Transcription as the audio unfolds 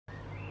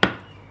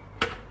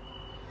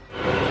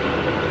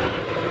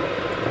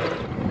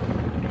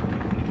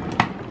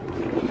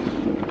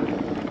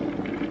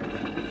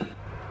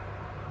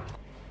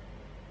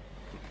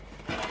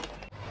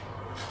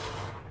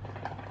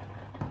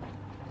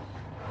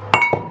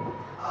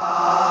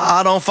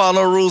I don't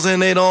follow rules and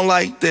they don't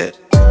like that.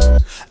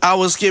 I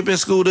was skipping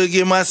school to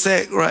get my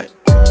sack right.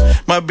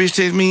 My bitch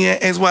text me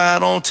and asks why I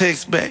don't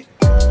text back.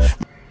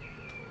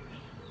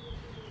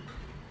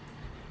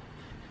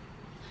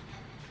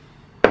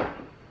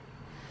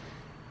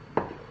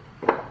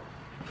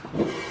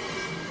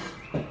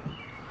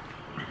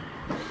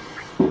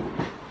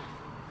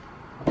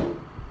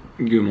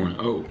 Good morning.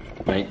 Oh,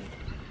 mate.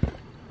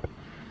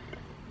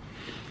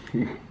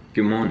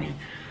 Good morning.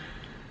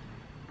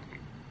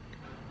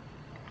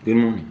 Good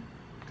morning.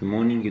 Good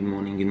morning, good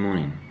morning, good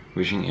morning.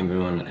 Wishing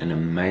everyone an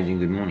amazing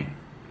good morning.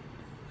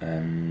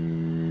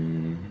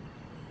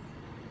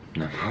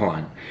 Number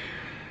one,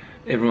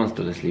 everyone's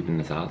still asleep in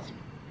this house.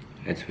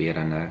 It's weird,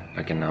 I know.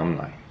 Okay, now I'm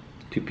like,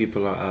 2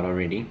 people are out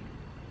already,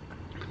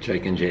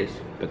 Jake and Jess,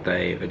 but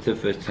it's the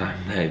first time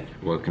they've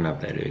woken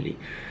up that early.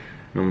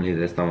 Normally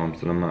this time I'm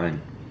still on my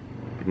own,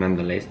 but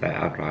nonetheless they're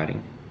out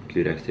riding.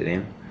 Kudos to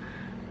them.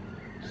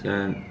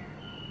 So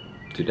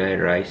today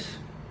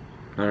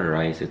not a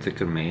race, it's a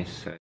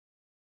kermesse.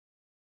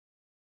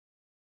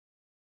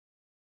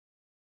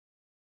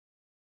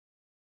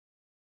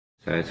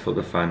 So it's for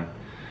the fun.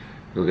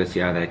 We'll go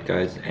see how that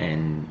goes,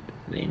 and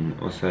then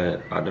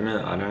also I don't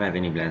have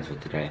any plans for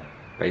today.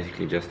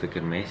 Basically just the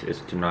kermesse.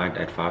 It's tonight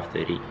at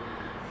 5:30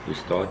 we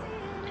start,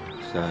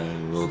 so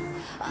we'll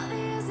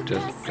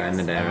just plan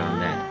the day around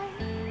that.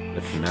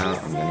 But for now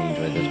I'm gonna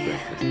enjoy this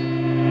breakfast.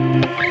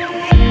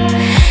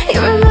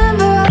 You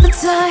remember all the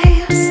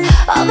times,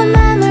 all the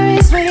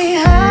memories we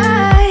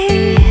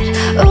hide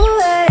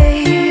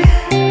away.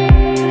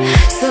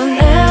 So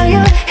now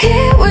you're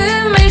here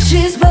with me,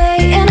 she's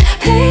waiting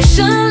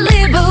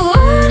patiently, but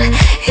what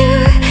you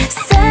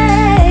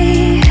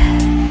say?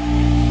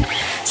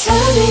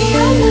 Tell me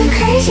I'm not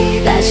crazy,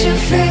 that you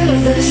feel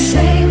the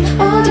same.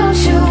 Oh, don't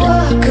you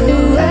walk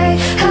away,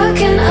 how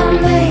can I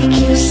make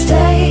you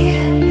stay?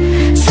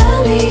 Tell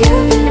me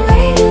you've been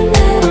waiting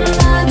and I'm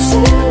not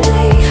too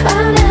late. I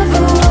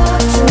never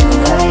walked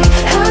away,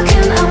 how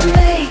can I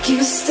make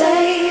you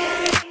stay?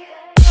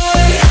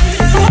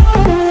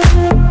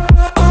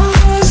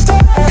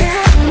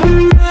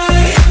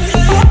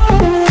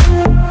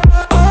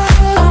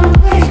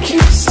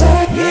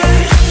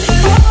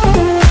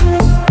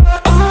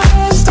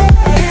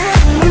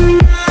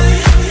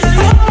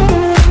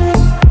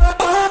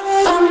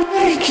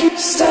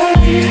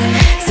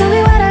 Tell me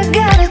what I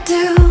gotta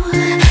do,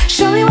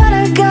 show me what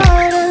I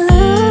gotta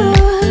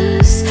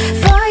lose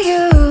for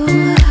you.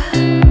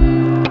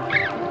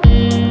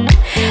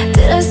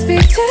 Did I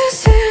speak too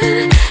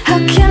soon? How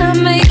can I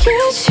make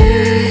you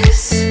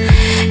choose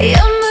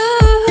your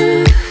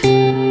move?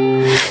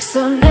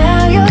 So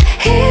now you're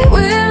here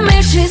with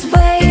me, she's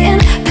waiting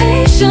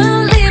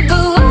patiently,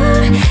 but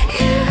what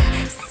you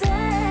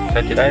say? So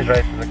today's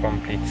race is a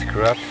complete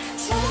screw up.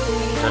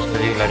 Just a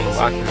loading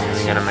bike, and then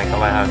we're gonna make our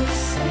way home.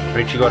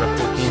 Richie got a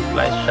 14th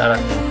place, shout out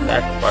to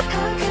that, but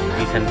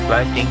decent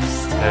placing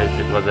because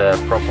it was a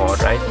proper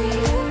hard race,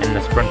 and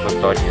the sprint was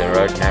dodgy. The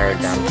road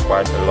narrowed down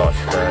quite a lot,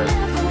 so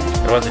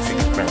it was a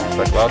tricky sprint,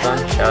 but well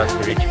done, shout out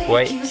to Richie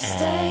boy,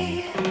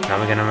 and now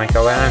we're gonna make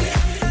our way home.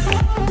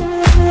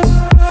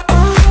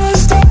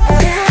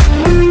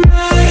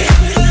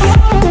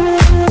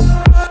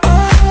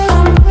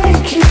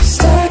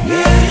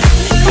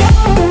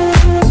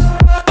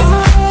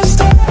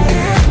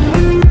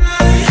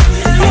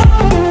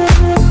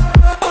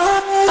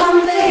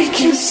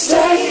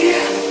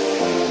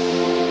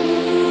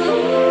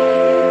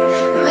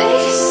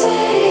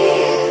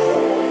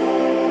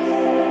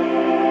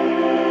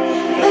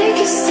 Make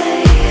you stay.